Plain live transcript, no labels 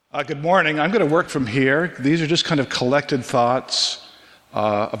Good morning. I'm going to work from here. These are just kind of collected thoughts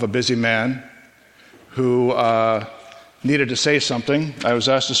of a busy man who needed to say something. I was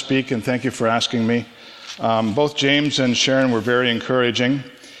asked to speak, and thank you for asking me. Both James and Sharon were very encouraging.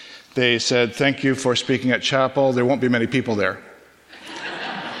 They said, "Thank you for speaking at chapel. There won't be many people there."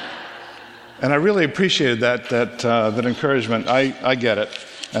 And I really appreciated that encouragement. I get it,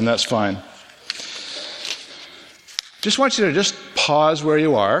 and that's fine. Just want you to just pause where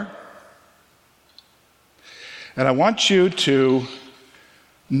you are. And I want you to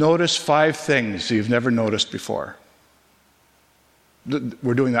notice 5 things you've never noticed before.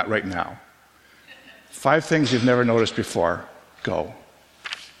 We're doing that right now. 5 things you've never noticed before. Go.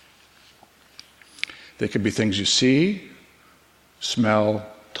 They could be things you see, smell,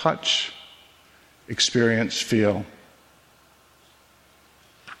 touch, experience, feel.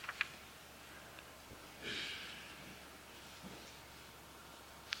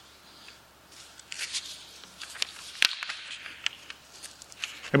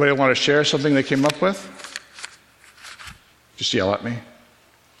 Anybody want to share something they came up with? Just yell at me.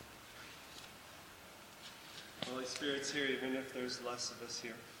 Holy Spirit's here even if there's less of us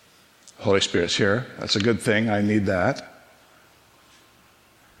here. Holy Spirit's here. That's a good thing. I need that.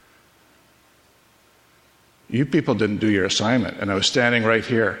 You people didn't do your assignment, and I was standing right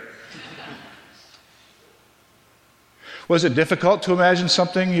here. Was it difficult to imagine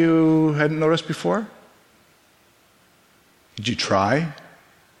something you hadn't noticed before? Did you try?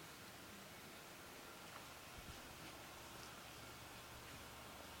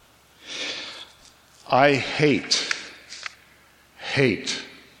 I hate,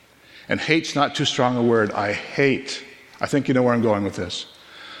 and hate's not too strong a word. I think you know where I'm going with this.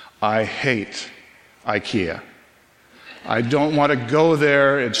 I hate IKEA. I don't want to go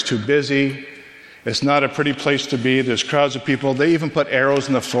there. It's too busy. It's not a pretty place to be. There's crowds of people. They even put arrows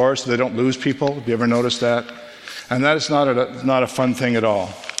in the floor so they don't lose people. Have you ever noticed that? And that is not a fun thing at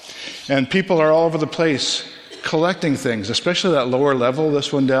all. And people are all over the place collecting things, especially that lower level,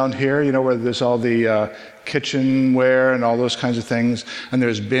 this one down here, where there's all the kitchenware and all those kinds of things, and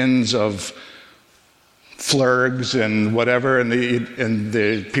there's bins of flurgs and whatever, and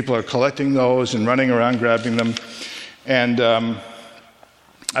the people are collecting those and running around grabbing them. And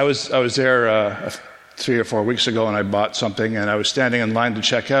I was there 3 or 4 weeks ago, and I bought something, and I was standing in line to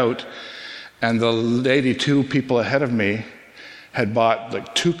check out, and the lady 2 people ahead of me had bought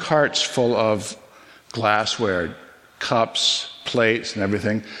like 2 carts full of glassware, cups, plates, and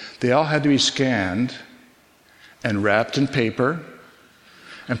everything. They all had to be scanned and wrapped in paper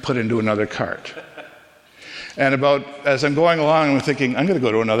and put into another cart. And as I'm going along, I'm thinking, I'm going to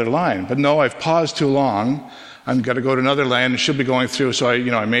go to another line. But no, I've paused too long. I'm going to go to another line and she'll be going through. So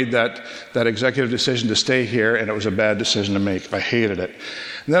I made that executive decision to stay here, and it was a bad decision to make. I hated it.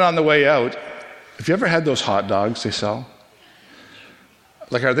 And then on the way out, have you ever had those hot dogs they sell?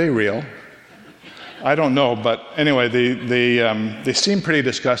 Like, are they real? I don't know, but anyway, they seem pretty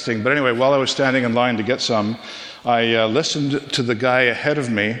disgusting. But anyway, while I was standing in line to get some, I listened to the guy ahead of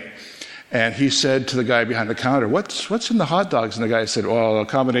me, and he said to the guy behind the counter, "What's in the hot dogs?" And the guy said, "Well, a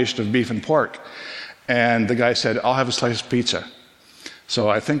combination of beef and pork." And the guy said, "I'll have a slice of pizza." So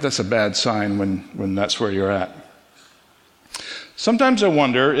I think that's a bad sign when that's where you're at. Sometimes I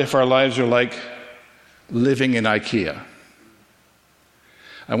wonder if our lives are like living in IKEA.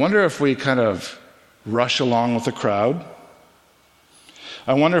 I wonder if we kind of rush along with the crowd.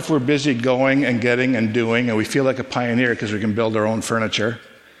 I wonder if we're busy going and getting and doing, and we feel like a pioneer because we can build our own furniture.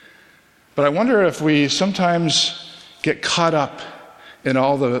 But I wonder if we sometimes get caught up in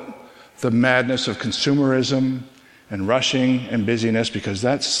all the madness of consumerism and rushing and busyness, because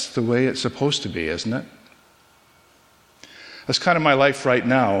that's the way it's supposed to be, isn't it? That's kind of my life right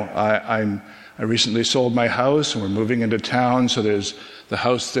now. I recently sold my house, and we're moving into town, so there's the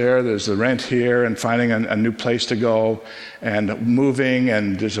house there, there's the rent here, and finding a new place to go, and moving,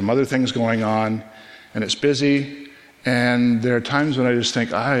 and there's some other things going on, and it's busy, and there are times when I just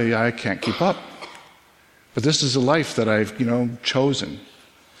think, I can't keep up. But this is a life that I've, chosen,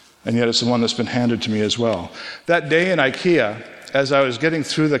 and yet it's the one that's been handed to me as well. That day in IKEA, as I was getting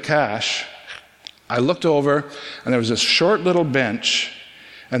through the cash, I looked over, and there was this short little bench,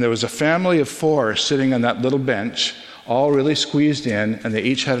 and there was a family of 4 sitting on that little bench, all really squeezed in, and they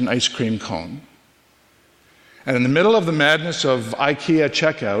each had an ice cream cone. And in the middle of the madness of IKEA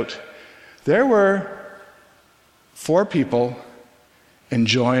checkout, there were 4 people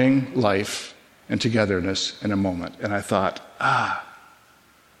enjoying life and togetherness in a moment. And I thought,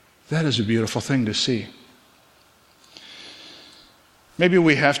 that is a beautiful thing to see. Maybe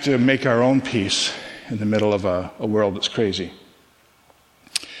we have to make our own peace in the middle of a world that's crazy.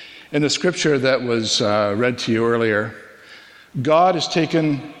 In the scripture that was read to you earlier, God has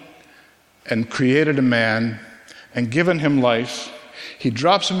taken and created a man and given him life. He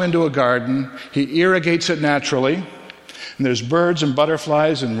drops him into a garden. He irrigates it naturally. And there's birds and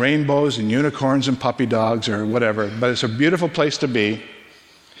butterflies and rainbows and unicorns and puppy dogs or whatever. But it's a beautiful place to be.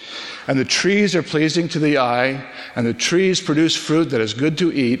 And the trees are pleasing to the eye. And the trees produce fruit that is good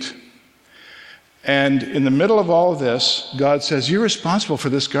to eat. And in the middle of all of this, God says, you're responsible for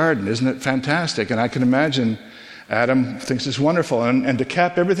this garden. Isn't it fantastic? And I can imagine Adam thinks it's wonderful. And to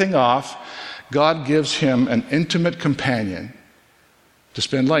cap everything off, God gives him an intimate companion to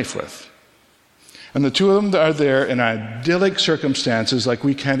spend life with. And the two of them are there in idyllic circumstances like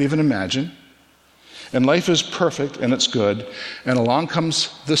we can't even imagine. And life is perfect and it's good. And along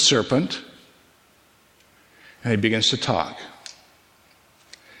comes the serpent, and he begins to talk.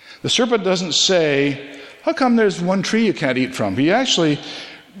 The serpent doesn't say, how come there's one tree you can't eat from? He actually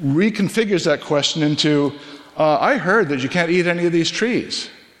reconfigures that question into, I heard that you can't eat any of these trees.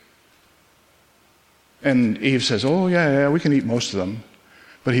 And Eve says, oh, yeah, we can eat most of them.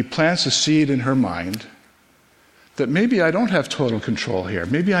 But he plants a seed in her mind that maybe I don't have total control here.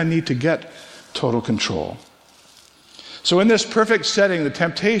 Maybe I need to get total control. So in this perfect setting, the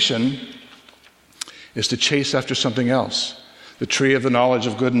temptation is to chase after something else. The tree of the knowledge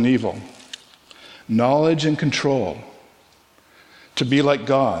of good and evil. Knowledge and control. To be like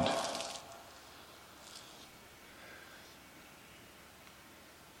God.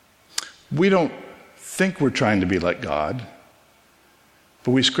 We don't think we're trying to be like God,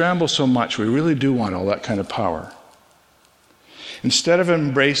 but we scramble so much, we really do want all that kind of power. Instead of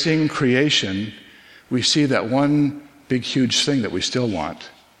embracing creation, we see that one big, huge thing that we still want,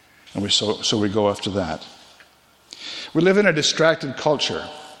 and so we go after that. We live in a distracted culture.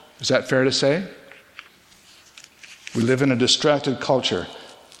 Is that fair to say? We live in a distracted culture.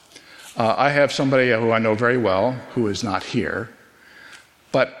 I have somebody who I know very well who is not here,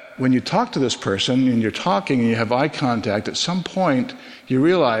 but when you talk to this person and you're talking and you have eye contact, at some point you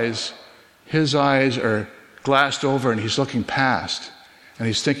realize his eyes are glassed over and he's looking past and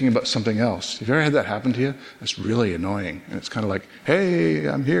he's thinking about something else. Have you ever had that happen to you? It's really annoying. And it's kind of like, hey,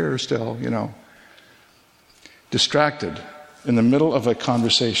 I'm here still, Distracted in the middle of a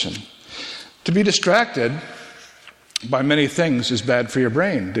conversation. To be distracted by many things is bad for your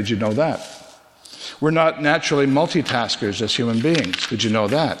brain. Did you know that? We're not naturally multitaskers as human beings. Did you know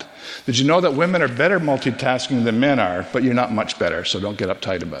that? Did you know that women are better multitasking than men are, but you're not much better, so don't get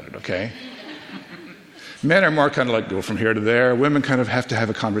uptight about it, okay? Men are more kind of like go from here to there. Women kind of have to have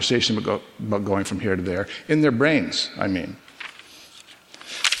a conversation about going from here to there. In their brains, I mean.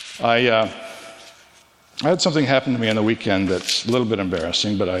 I had something happen to me on the weekend that's a little bit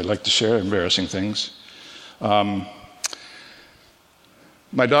embarrassing, but I like to share embarrassing things.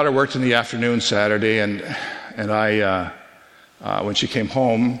 My daughter worked in the afternoon Saturday, and I, when she came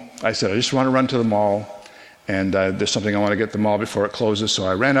home, I said, I just want to run to the mall, and there's something I want to get at the mall before it closes. So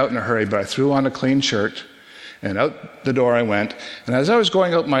I ran out in a hurry, but I threw on a clean shirt, and out the door I went. And as I was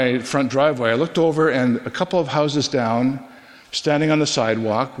going out my front driveway, I looked over, and a couple of houses down, standing on the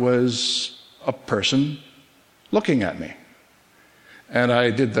sidewalk, was a person looking at me. And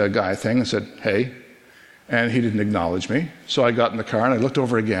I did the guy thing and said, hey. And he didn't acknowledge me. So I got in the car and I looked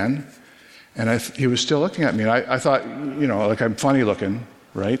over again, and he was still looking at me. And I thought, like I'm funny looking,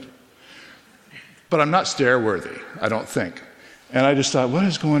 right? But I'm not stare-worthy, I don't think. And I just thought, what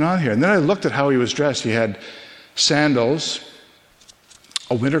is going on here? And then I looked at how he was dressed. He had sandals,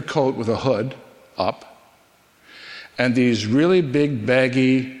 a winter coat with a hood up, and these really big,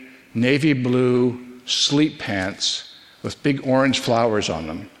 baggy, navy blue sleep pants with big orange flowers on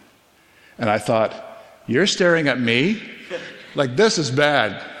them. And I thought, you're staring at me? Like, this is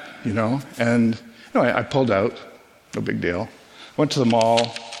bad, And I pulled out, no big deal. Went to the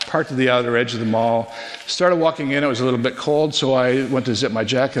mall, parked at the outer edge of the mall, started walking in. It was a little bit cold, so I went to zip my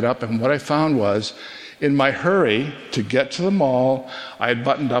jacket up. And what I found was, in my hurry to get to the mall, I had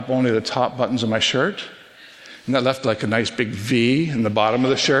buttoned up only the top buttons of my shirt. And that left like a nice big V in the bottom of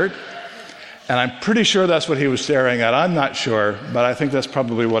the shirt. And I'm pretty sure that's what he was staring at. I'm not sure, but I think that's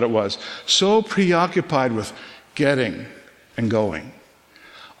probably what it was. So preoccupied with getting and going,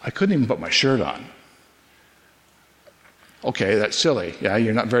 I couldn't even put my shirt on. Okay, that's silly. Yeah,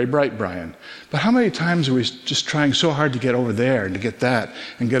 you're not very bright, Brian. But how many times are we just trying so hard to get over there and to get that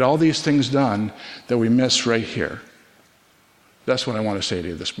and get all these things done that we miss right here? That's what I want to say to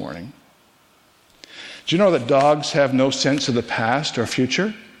you this morning. Do you know that dogs have no sense of the past or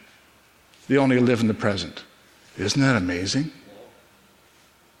future? They only live in the present. Isn't that amazing?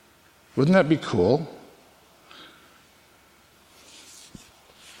 Wouldn't that be cool?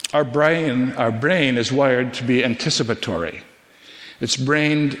 Our brain is wired to be anticipatory. It's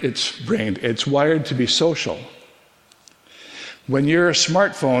wired to be social. When your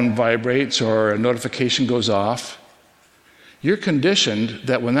smartphone vibrates or a notification goes off, you're conditioned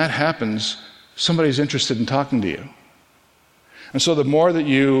that when that happens, somebody's interested in talking to you. And so the more that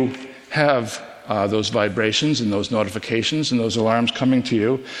you have those vibrations and those notifications and those alarms coming to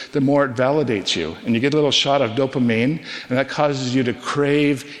you, the more it validates you. And you get a little shot of dopamine, and that causes you to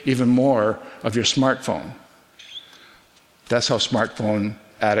crave even more of your smartphone. That's how smartphone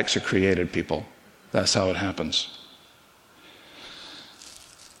addicts are created, people. That's how it happens.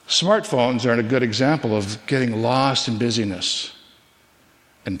 Smartphones are a good example of getting lost in busyness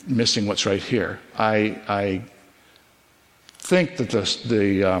and missing what's right here. I think that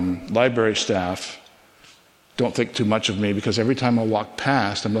the library staff don't think too much of me because every time I walk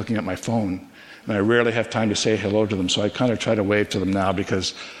past, I'm looking at my phone, and I rarely have time to say hello to them. So I kind of try to wave to them now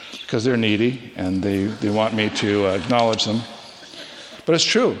because they're needy and they want me to acknowledge them. But it's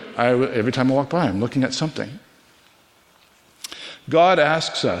true. Every time I walk by, I'm looking at something. God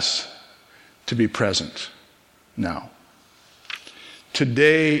asks us to be present now.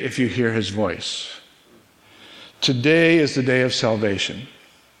 Today, if you hear his voice. Today is the day of salvation.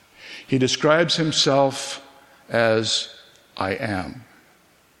 He describes himself as I am,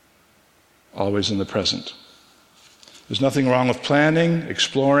 always in the present. There's nothing wrong with planning,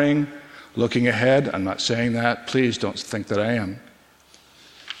 exploring, looking ahead. I'm not saying that. Please don't think that I am.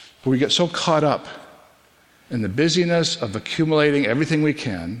 But we get so caught up in the busyness of accumulating everything we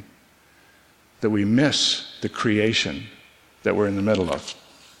can that we miss the creation that we're in the middle of.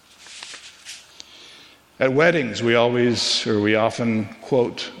 At weddings, we often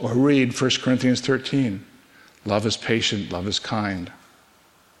quote or read 1 Corinthians 13. Love is patient, love is kind.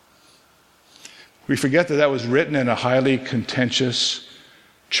 We forget that was written in a highly contentious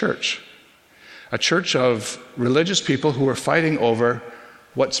church. A church of religious people who were fighting over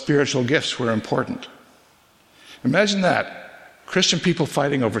what spiritual gifts were important. Imagine that. Christian people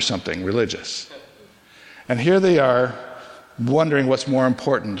fighting over something religious. And here they are wondering what's more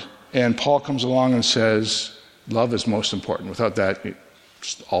important. And Paul comes along and says, love is most important. Without that,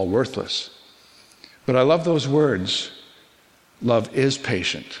 it's all worthless. But I love those words. Love is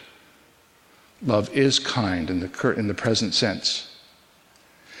patient. Love is kind in the present sense.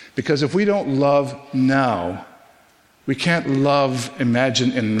 Because if we don't love now, we can't love in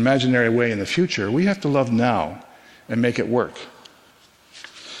an imaginary way in the future. We have to love now and make it work.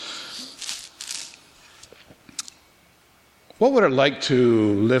 What would it like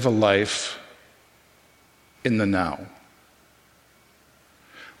to live a life in the now?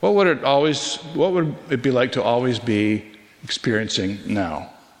 What would it be like to always be experiencing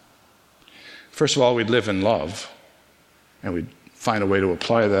now? First of all, we'd live in love, and we'd find a way to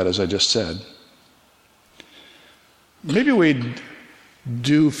apply that, as I just said. Maybe we'd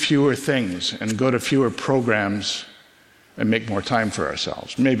do fewer things and go to fewer programs and make more time for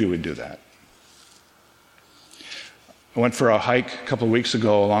ourselves. Maybe we'd do that. I went for a hike a couple of weeks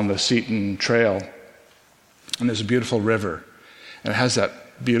ago along the Seton Trail, and there's a beautiful river, and it has that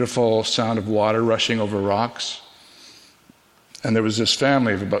beautiful sound of water rushing over rocks. And there was this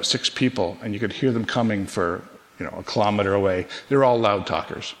family of about 6 people, and you could hear them coming for a kilometer away. They're all loud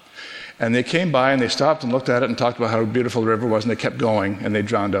talkers. And they came by and they stopped and looked at it and talked about how beautiful the river was, and they kept going, and they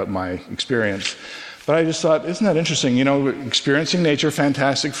drowned out my experience. But I just thought, isn't that interesting? Experiencing nature,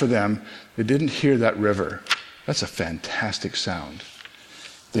 fantastic for them. They didn't hear that river. That's a fantastic sound.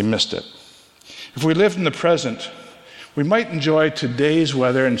 They missed it. If we lived in the present, we might enjoy today's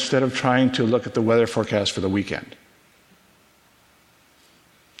weather instead of trying to look at the weather forecast for the weekend.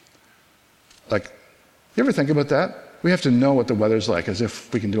 You ever think about that? We have to know what the weather's like as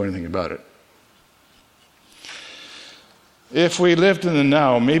if we can do anything about it. If we lived in the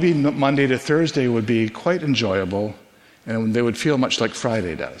now, maybe Monday to Thursday would be quite enjoyable, and they would feel much like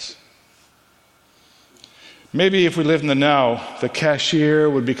Friday does. Maybe if we lived in the now, the cashier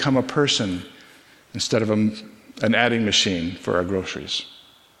would become a person instead of an adding machine for our groceries.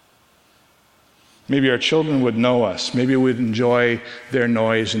 Maybe our children would know us. Maybe we'd enjoy their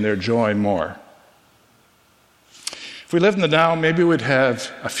noise and their joy more. If we lived in the now, maybe we'd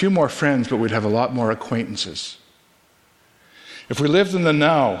have a few more friends, but we'd have a lot more acquaintances. If we lived in the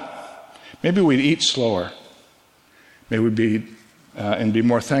now, maybe we'd eat slower. Maybe we'd be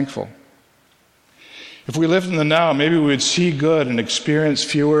more thankful. If we lived in the now, maybe we would see good and experience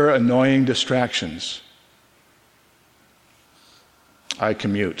fewer annoying distractions. I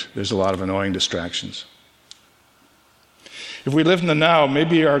commute. There's a lot of annoying distractions. If we live in the now,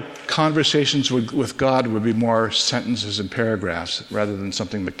 maybe our conversations with God would be more sentences and paragraphs rather than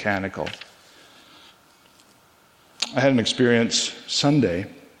something mechanical. I had an experience Sunday.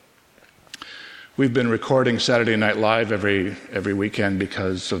 We've been recording Saturday Night Live every weekend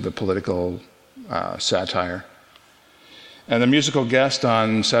because of the political satire. And the musical guest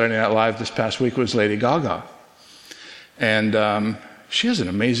on Saturday Night Live this past week was Lady Gaga. And she has an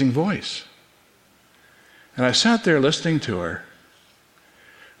amazing voice. And I sat there listening to her,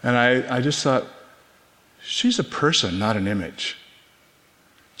 and I just thought, she's a person, not an image,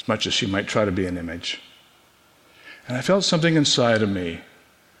 as much as she might try to be an image. And I felt something inside of me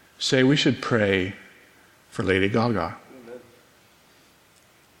say we should pray for Lady Gaga. Amen.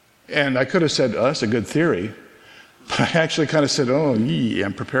 And I could have said, oh, that's a good theory. But I actually kind of said,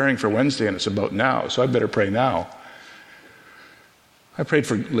 I'm preparing for Wednesday and it's about now, so I better pray now. I prayed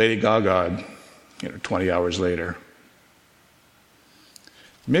for Lady Gaga, 20 hours later.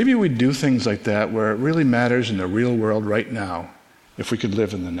 Maybe we do things like that where it really matters in the real world right now, if we could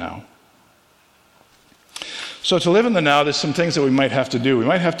live in the now. So to live in the now, there's some things that we might have to do. We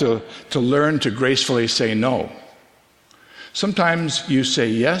might have to learn to gracefully say no. Sometimes you say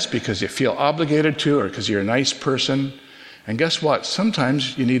yes because you feel obligated to or because you're a nice person. And guess what?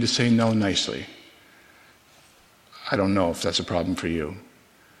 Sometimes you need to say no nicely. I don't know if that's a problem for you.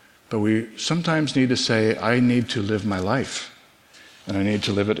 But we sometimes need to say, I need to live my life. And I need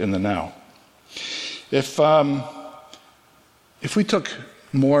to live it in the now. If we took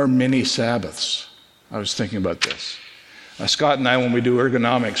more mini Sabbaths, I was thinking about this. Scott and I, when we do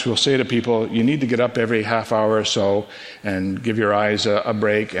ergonomics, we'll say to people, you need to get up every half hour or so and give your eyes a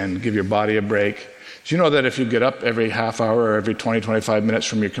break and give your body a break. Do you know that if you get up every half hour or every 20, 25 minutes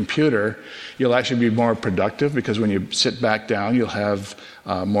from your computer, you'll actually be more productive because when you sit back down, you'll have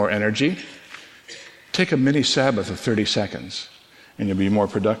more energy? Take a mini Sabbath of 30 seconds and you'll be more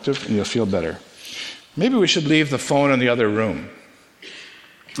productive and you'll feel better. Maybe we should leave the phone in the other room.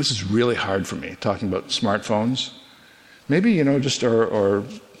 This is really hard for me, talking about smartphones. Maybe, just have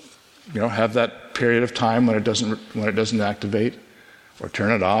that period of time when it doesn't activate, or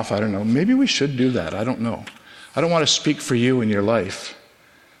turn it off. I don't know. Maybe we should do that. I don't know. I don't want to speak for you in your life,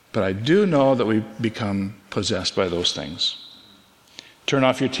 but I do know that we become possessed by those things. Turn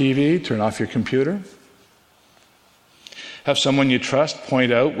off your TV, turn off your computer. Have someone you trust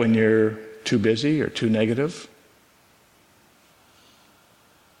point out when you're too busy or too negative.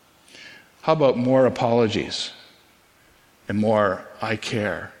 How about more apologies and more I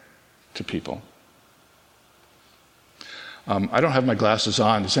care to people? I don't have my glasses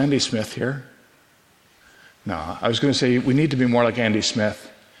on. Is Andy Smith here? No, I was going to say we need to be more like Andy Smith.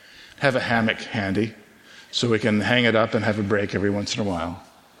 Have a hammock handy so we can hang it up and have a break every once in a while.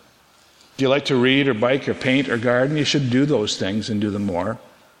 Do you like to read or bike or paint or garden? You should do those things and do them more.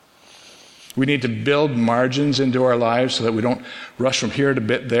 We need to build margins into our lives so that we don't rush from here to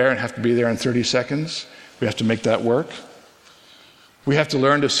there and have to be there in 30 seconds. We have to make that work. We have to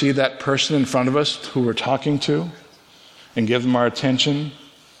learn to see that person in front of us who we're talking to and give them our attention.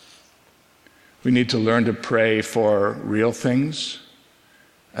 We need to learn to pray for real things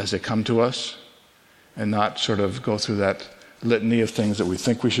as they come to us and not sort of go through that litany of things that we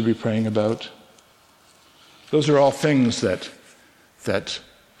think we should be praying about. Those are all things that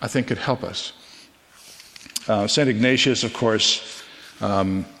I think could help us. St. Ignatius, of course,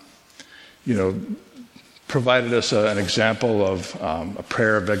 provided us an example of a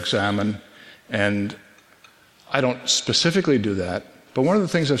prayer of examen, and I don't specifically do that, but one of the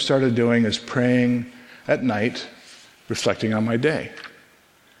things I've started doing is praying at night, reflecting on my day,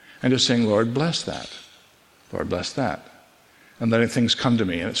 and just saying, Lord, bless that. Lord, bless that. And letting things come to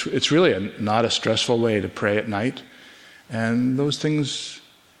me. And it's really not a stressful way to pray at night, and those things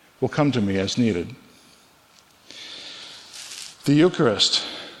will come to me as needed. The Eucharist,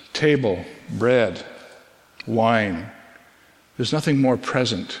 table, bread, wine, there's nothing more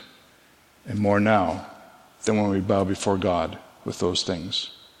present and more now than when we bow before God with those things.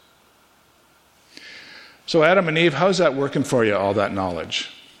 So Adam and Eve, how's that working for you, all that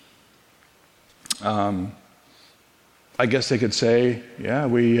knowledge? I guess they could say, yeah,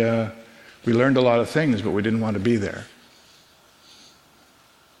 we learned a lot of things, but we didn't want to be there.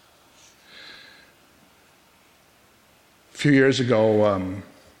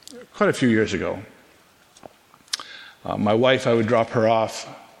 Quite a few years ago, my wife, I would drop her off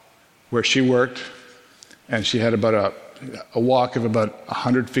where she worked, and she had about a walk of about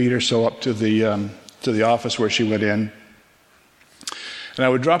 100 feet or so up to the office where she went in. And I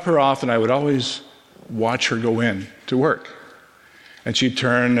would drop her off, and I would always watch her go in to work. And she'd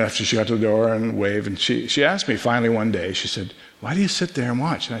turn after she got to the door and wave. And she asked me finally one day, she said, "Why do you sit there and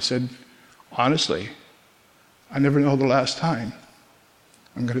watch?" And I said, "Honestly, I never know the last time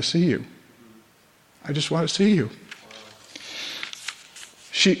I'm going to see you. I just want to see you."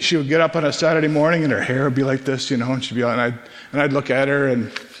 She would get up on a Saturday morning and her hair would be like this, and she'd be on, and I'd look at her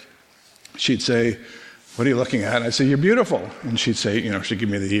and she'd say, "What are you looking at?" And I'd say, "You're beautiful." And she'd say, she'd give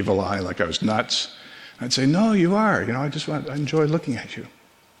me the evil eye like I was nuts. I'd say, "No, you are. I enjoy looking at you."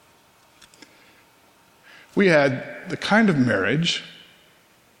 We had the kind of marriage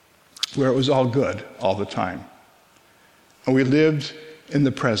where it was all good all the time. And we lived in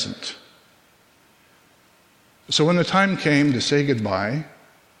the present. So when the time came to say goodbye,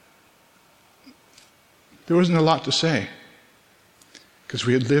 there wasn't a lot to say, because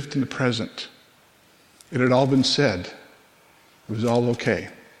we had lived in the present. It had all been said. It was all okay.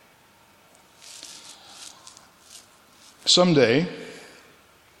 Someday,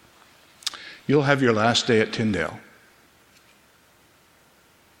 you'll have your last day at Tyndale.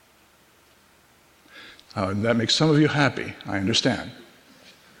 That makes some of you happy, I understand.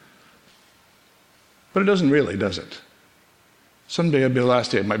 But it doesn't really, does it? Someday it'll be the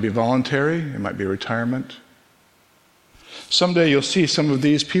last day. It might be voluntary, it might be retirement. Someday you'll see some of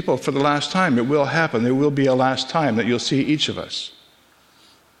these people for the last time. It will happen. There will be a last time that you'll see each of us.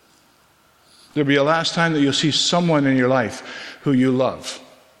 There'll be a last time that you'll see someone in your life who you love.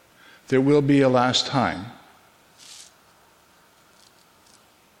 There will be a last time.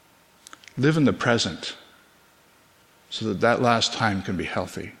 Live in the present so that that last time can be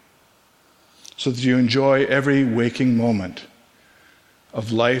healthy. So that you enjoy every waking moment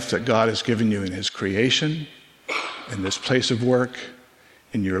of life that God has given you in His creation, in this place of work,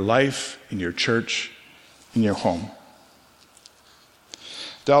 in your life, in your church, in your home.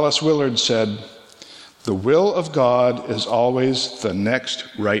 Dallas Willard said, "The will of God is always the next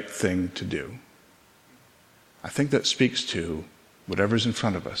right thing to do." I think that speaks to whatever's in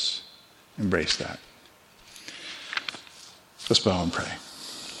front of us. Embrace that. Let's bow and pray.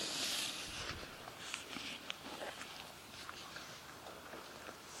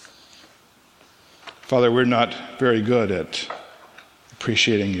 Father, we're not very good at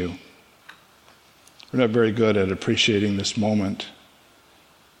appreciating you. We're not very good at appreciating this moment.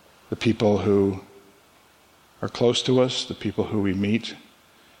 The people who are close to us, the people who we meet,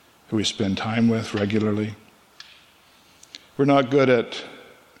 who we spend time with regularly. We're not good at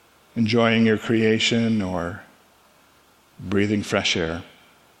enjoying your creation or breathing fresh air.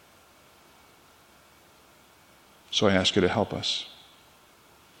 So I ask you to help us.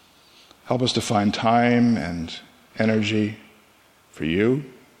 Help us to find time and energy for you,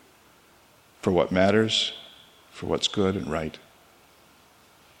 for what matters, for what's good and right.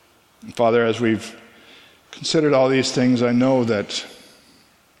 And Father, as we've considered all these things, I know that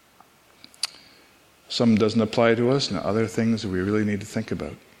some doesn't apply to us and other things that we really need to think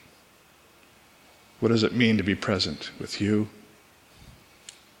about. What does it mean to be present with you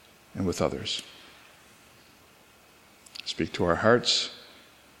and with others? Speak to our hearts,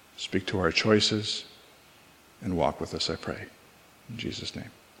 speak to our choices, and walk with us, I pray. In Jesus'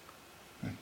 name.